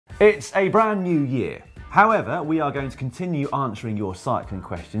It's a brand new year. However, we are going to continue answering your cycling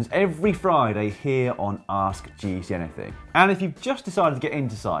questions every Friday here on Ask GCN Anything. And if you've just decided to get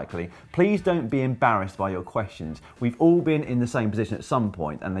into cycling, please don't be embarrassed by your questions. We've all been in the same position at some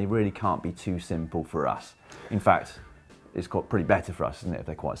point and they really can't be too simple for us. In fact, it's got pretty better for us, isn't it, if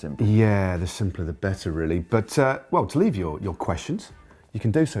they're quite simple? Yeah, the simpler the better, really. But, well, to leave your questions, you can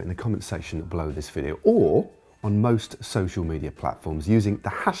do so in the comment section below this video or on most social media platforms using the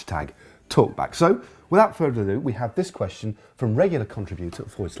hashtag Talkback. So, without further ado, we have this question from regular contributor /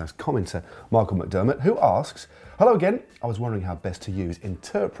 commenter Michael McDermott, who asks, hello again, I was wondering how best to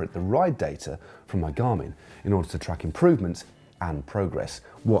interpret the ride data from my Garmin in order to track improvements and progress.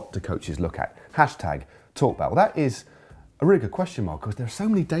 What do coaches look at? Hashtag Talkback. Well, that is a really good question, Mark, because there are so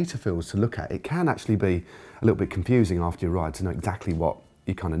many data fields to look at. It can actually be a little bit confusing after your ride to know exactly what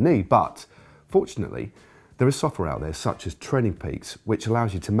you kind of need, but fortunately, there is software out there such as Training Peaks, which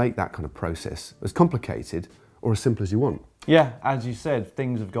allows you to make that kind of process as complicated or as simple as you want. Yeah, as you said,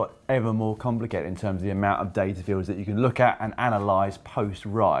 things have got ever more complicated in terms of the amount of data fields that you can look at and analyse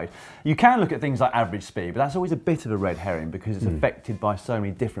post-ride. You can look at things like average speed, but that's always a bit of a red herring because it's affected by so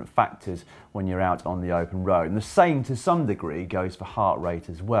many different factors when you're out on the open road. And the same, to some degree, goes for heart rate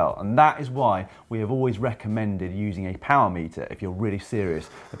as well. And that is why we have always recommended using a power meter if you're really serious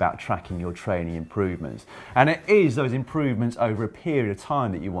about tracking your training improvements. And it is those improvements over a period of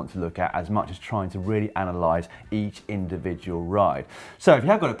time that you want to look at as much as trying to really analyse each individual ride. So if you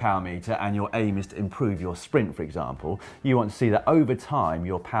have got a power meter and your aim is to improve your sprint, for example, you want to see that over time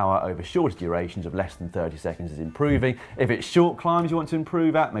your power over shorter durations of less than 30 seconds is improving. If it's short climbs you want to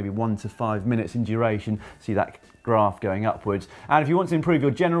improve at, maybe 1 to 5 minutes in duration, see that graph going upwards. And if you want to improve your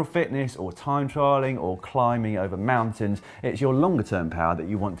general fitness or time trialing or climbing over mountains, it's your longer term power that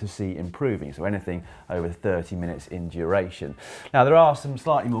you want to see improving, so anything over 30 minutes in duration. Now there are some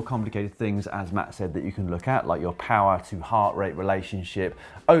slightly more complicated things, as Matt said, that you can look at, like your power to heart rate relationship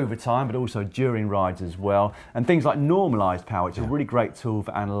over time, but also during rides as well, and things like normalised power, which is a really great tool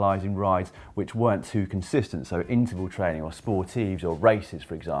for analysing rides which weren't too consistent, so interval training or sportives or races,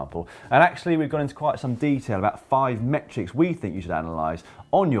 for example. And actually we've gone into quite some detail about 5 metrics we think you should analyse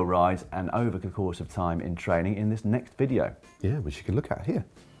on your rides and over the course of time in training in this next video. Yeah, which you can look at here.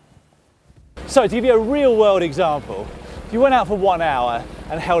 So to give you a real world example, if you went out for 1 hour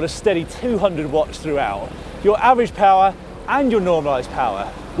and held a steady 200 watts throughout, your average power and your normalised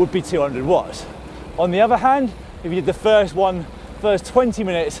power would be 200 watts. On the other hand, if you did the first 20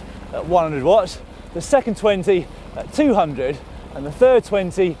 minutes at 100 watts, the second 20 at 200 and the third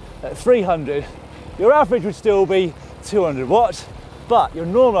 20 at 300, your average would still be 200 watts, but your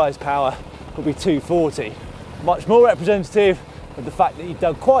normalised power would be 240. Much more representative of the fact that you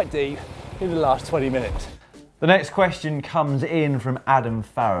dug quite deep in the last 20 minutes. The next question comes in from Adam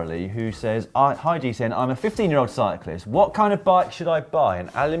Farrelly, who says, hi GCN, I'm a 15-year-old cyclist. What kind of bike should I buy, an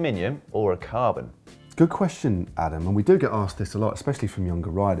aluminium or a carbon? Good question, Adam, and we do get asked this a lot, especially from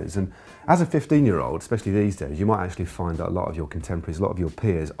younger riders. And as a 15-year-old, especially these days, you might actually find that a lot of your contemporaries, a lot of your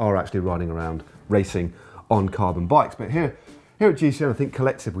peers are actually riding around racing on carbon bikes. But here at GCN, I think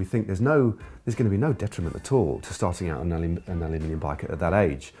collective, we think there's going to be no detriment at all to starting out on an aluminium bike at that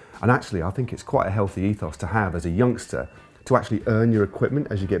age. And actually, I think it's quite a healthy ethos to have as a youngster to actually earn your equipment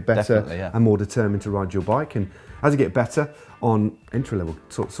as you get better and more determined to ride your bike. And as you get better on entry-level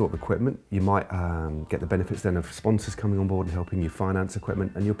sort of equipment, you might get the benefits then of sponsors coming on board and helping you finance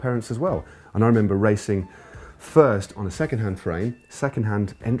equipment, and your parents as well. And I remember racing first on a second-hand frame,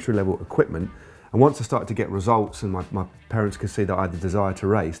 second-hand entry-level equipment, and once I started to get results and my parents could see that I had the desire to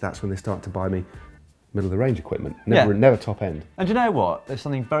race, that's when they started to buy me middle of the range equipment, never top end. And do you know what? There's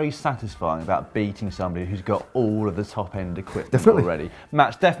something very satisfying about beating somebody who's got all of the top end equipment already.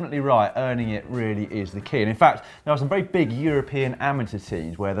 Matt's definitely right, earning it really is the key. And in fact, there are some very big European amateur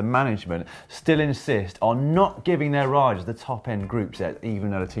teams where the management still insist on not giving their riders the top end group set,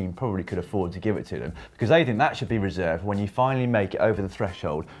 even though the team probably could afford to give it to them, because they think that should be reserved when you finally make it over the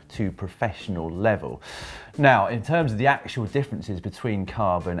threshold to professional level. Now, in terms of the actual differences between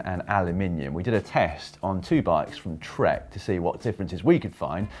carbon and aluminium, we did a test on 2 bikes from Trek to see what differences we could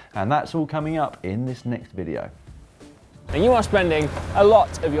find, and that's all coming up in this next video. And you are spending a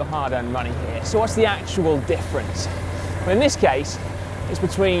lot of your hard-earned money here, so what's the actual difference? Well, in this case, it's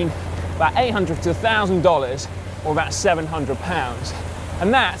between about $800 to $1,000 or about £700,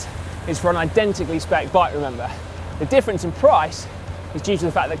 and that is for an identically spec bike, remember. The difference in price is due to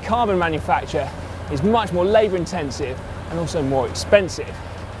the fact that carbon manufacture is much more labour intensive and also more expensive.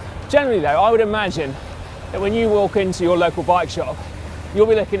 Generally though, I would imagine that when you walk into your local bike shop, you'll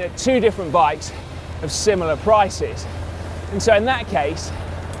be looking at 2 different bikes of similar prices. And so in that case,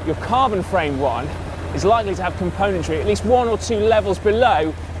 your carbon frame one is likely to have componentry at least 1 or 2 levels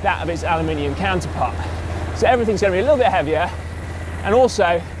below that of its aluminium counterpart. So everything's going to be a little bit heavier, and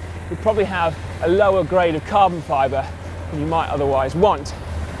also we probably have a lower grade of carbon fibre than you might otherwise want.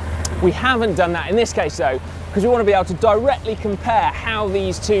 We haven't done that in this case though, because we want to be able to directly compare how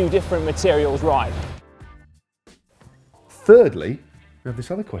these two different materials ride. Thirdly, we have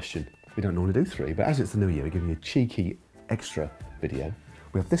this other question. We don't normally do 3, but as it's the new year, we're giving you a cheeky extra video.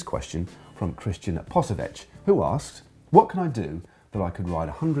 We have this question from Christian Posevich, who asks, what can I do that I could ride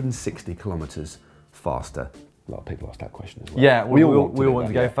 160 kilometres faster? A lot of people ask that question as well. Yeah, we all want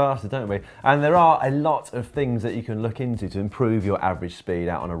to go faster, don't we? And there are a lot of things that you can look into to improve your average speed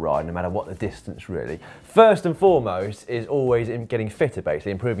out on a ride, no matter what the distance really. First and foremost is always in getting fitter,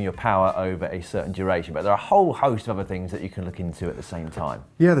 basically, improving your power over a certain duration. But there are a whole host of other things that you can look into at the same time.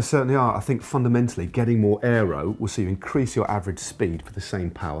 Yeah, there certainly are. I think fundamentally getting more aero will see you increase your average speed for the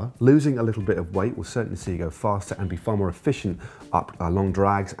same power. Losing a little bit of weight will certainly see you go faster and be far more efficient up long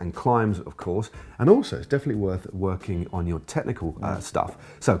drags and climbs, of course. And also, it's definitely worth working on your technical stuff.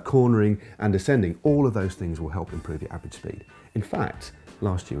 So cornering and descending, all of those things will help improve your average speed. In fact,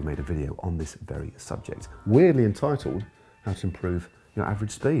 last year we made a video on this very subject, weirdly entitled, How to Improve Your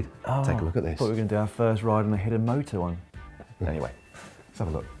Average Speed. Oh, take a look at this. I thought we were going to do our first ride on a hidden motor one. Anyway, let's have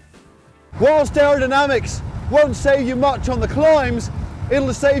a look. Whilst aerodynamics won't save you much on the climbs,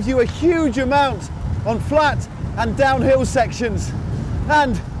 it'll save you a huge amount on flat and downhill sections.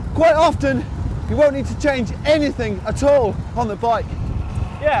 And quite often, you won't need to change anything at all on the bike.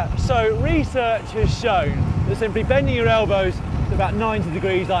 Yeah, so research has shown that simply bending your elbows to about 90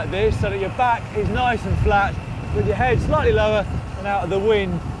 degrees like this, so that your back is nice and flat, with your head slightly lower and out of the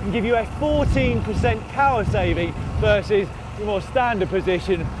wind, can give you a 14% power saving versus your more standard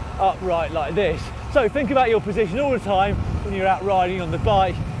position upright like this. So think about your position all the time when you're out riding on the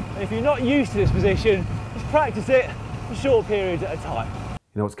bike. And if you're not used to this position, just practice it for short periods at a time.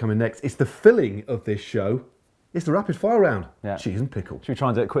 You know what's coming next? It's the filling of this show. It's the rapid fire round. Yeah. Cheese and pickle. Should we try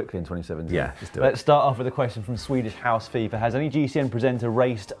and do it quickly in 2017? Yeah, let's do it. Let's start off with a question from Swedish House FIFA. Has any GCN presenter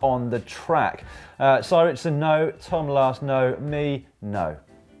raced on the track? Richardson, no. Tom Last, no. Me, no.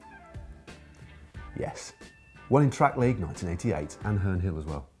 Yes. One in Track League, 1988, and Herne Hill as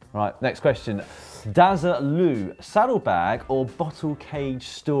well. Right, next question. Daza Lou, saddlebag or bottle cage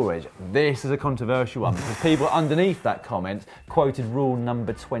storage? This is a controversial one because people underneath that comment quoted rule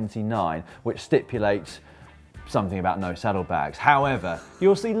number 29, which stipulates something about no saddlebags. However,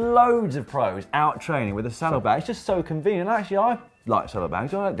 you'll see loads of pros out training with a saddlebag. It's just so convenient. Actually, I like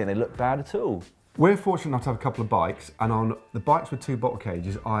saddlebags. I don't think they look bad at all. We're fortunate enough to have a couple of bikes, and on the bikes with 2 bottle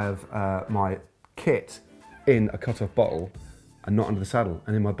cages, I have my kit in a cut-off bottle and not under the saddle.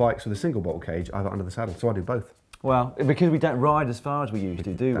 And in my bikes with a single bottle cage, I have it under the saddle, so I do both. Well, because we don't ride as far as we used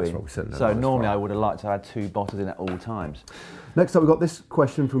to, do we? That's what we said. So normally I would have liked to have 2 bottles in at all times. Next up, we've got this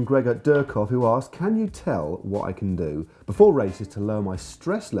question from Gregor Durkov, who asked, can you tell what I can do before races to lower my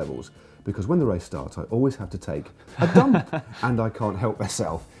stress levels? Because when the race starts, I always have to take a dump and I can't help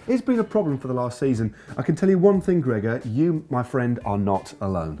myself. It's been a problem for the last season. I can tell you one thing, Gregor, you, my friend, are not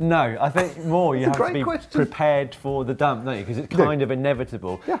alone. No, I think more you have to be prepared for the dump, don't you? Because it's kind of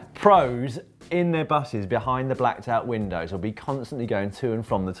inevitable. Yeah. Pros in their buses behind the blacked out windows will be constantly going to and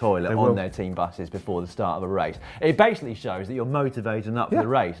from the toilet on their team buses before the start of a race. It basically shows that you're motivated and up for the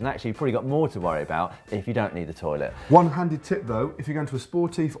race, and actually you've probably got more to worry about if you don't need the toilet. One handy tip though, if you're going to a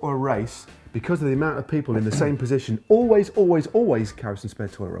sportive or a race, because of the amount of people in the same position, always carry some spare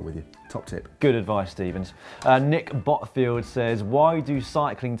toilet roll with you. Top tip. Good advice, Stevens. Nick Botfield says, why do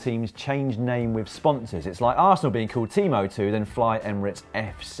cycling teams change name with sponsors? It's like Arsenal being called Team O2, then Fly Emirates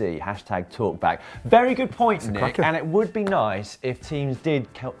FC. Hashtag talkback. Very good point, Nick. And it would be nice if teams did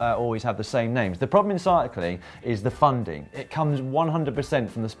always have the same names. The problem in cycling is the funding. It comes 100%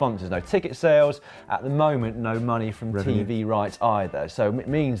 from the sponsors. No ticket sales. At the moment, no money from TV rights either. So it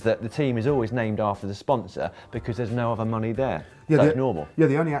means that the team is always named after the sponsor because there's no other money there. Yeah, so it's normal. Yeah,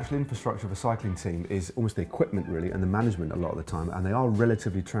 the only actual infrastructure of a cycling team is almost the equipment really and the management a lot of the time, and they are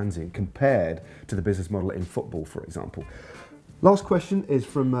relatively transient compared to the business model in football, for example. Last question is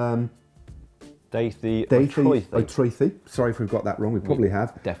from Dathy O'Treathy. Sorry if we've got that wrong, we probably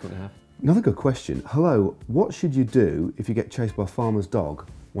have. Definitely have. Another good question. Hello, what should you do if you get chased by a farmer's dog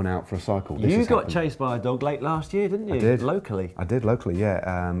when out for a cycle? You got chased by a dog late last year, didn't you? I did. Locally. I did, locally,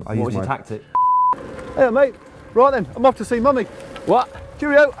 yeah. What was your tactic? Hey mate, right then, I'm off to see mummy. What?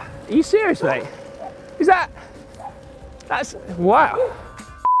 Cheerio. Are you serious, mate? Is that's, wow.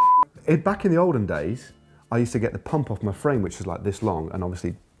 Back in the olden days, I used to get the pump off my frame, which was like this long, and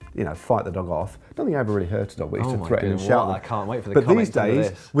obviously you know, fight the dog off. I don't think I ever really hurt a dog, but I used to threaten and goodness, shout. I can't wait for the But comments these under days,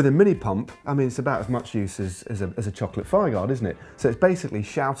 this. with a mini pump, I mean, it's about as much use as a chocolate fireguard, isn't it? So it's basically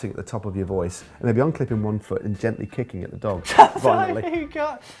shouting at the top of your voice and maybe unclipping one foot and gently kicking at the dog violently.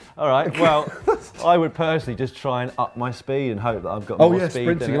 All right, well, I would personally just try and up my speed and hope that I've got more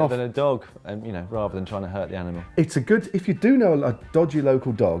speed than a dog, and you know, rather than trying to hurt the animal. It's a good, if you do know a dodgy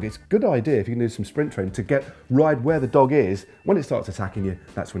local dog, it's a good idea if you can do some sprint training to get right where the dog is. When it starts attacking you,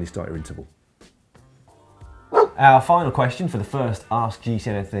 that's when you start your interval. Our final question for the first Ask GCN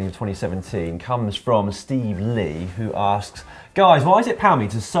Anything of 2017 comes from Steve Lee, who asks, guys, why is it power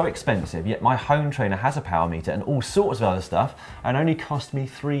meters so expensive, yet my home trainer has a power meter and all sorts of other stuff and only cost me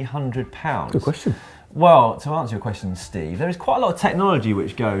 £300? Good question. Well, to answer your question, Steve, there is quite a lot of technology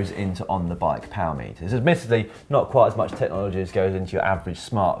which goes into on-the-bike power meters. Admittedly, not quite as much technology as goes into your average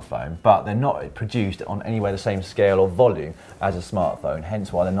smartphone, but they're not produced on anywhere the same scale or volume as a smartphone,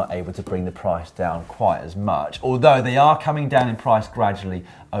 hence why they're not able to bring the price down quite as much, although they are coming down in price gradually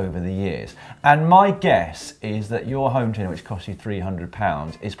over the years. And my guess is that your home trainer, which costs you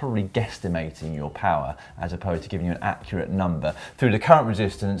 £300, is probably guesstimating your power as opposed to giving you an accurate number through the current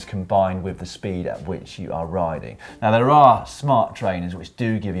resistance combined with the speed at which you are riding. Now, there are smart trainers which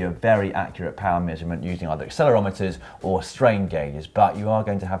do give you a very accurate power measurement using either accelerometers or strain gauges, but you are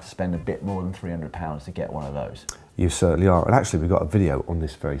going to have to spend a bit more than £300 to get one of those. You certainly are. And actually, we've got a video on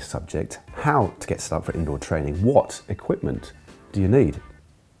this very subject, how to get set up for indoor training. What equipment do you need?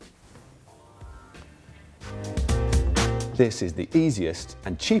 This is the easiest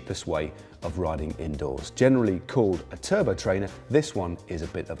and cheapest way of riding indoors. Generally called a turbo trainer, this one is a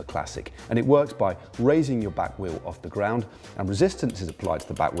bit of a classic, and it works by raising your back wheel off the ground, and resistance is applied to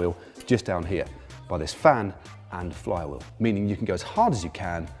the back wheel just down here by this fan and flywheel, meaning you can go as hard as you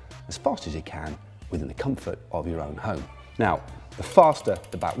can, as fast as you can, within the comfort of your own home. Now, the faster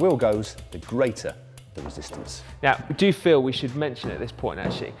the back wheel goes, the greater the resistance. Now, we do feel we should mention at this point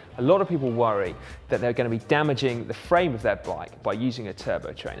actually, a lot of people worry that they're going to be damaging the frame of their bike by using a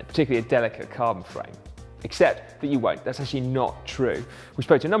turbo trainer, particularly a delicate carbon frame. Except that you won't. That's actually not true. We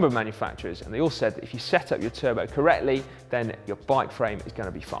spoke to a number of manufacturers and they all said that if you set up your turbo correctly, then your bike frame is going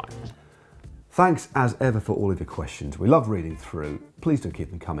to be fine. Thanks as ever for all of your questions. We love reading through. Please do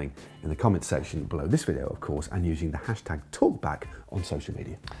keep them coming in the comment section below this video, of course, and using the hashtag TalkBack on social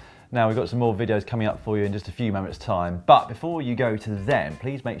media. Now, we've got some more videos coming up for you in just a few moments' time, but before you go to them,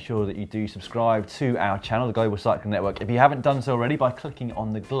 please make sure that you do subscribe to our channel, the Global Cycling Network, if you haven't done so already by clicking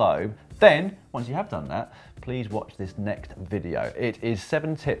on the globe. Then, once you have done that, please watch this next video. It is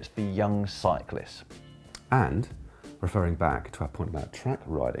 7 tips for young cyclists. And, referring back to our point about track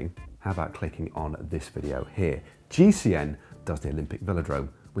riding, how about clicking on this video here? GCN does the Olympic Velodrome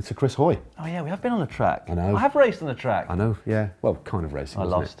with Sir Chris Hoy. Oh yeah, we have been on the track. I know. I have raced on the track. I know, yeah. Well, kind of racing, I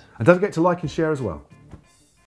wasn't lost. it? And don't forget to like and share as well.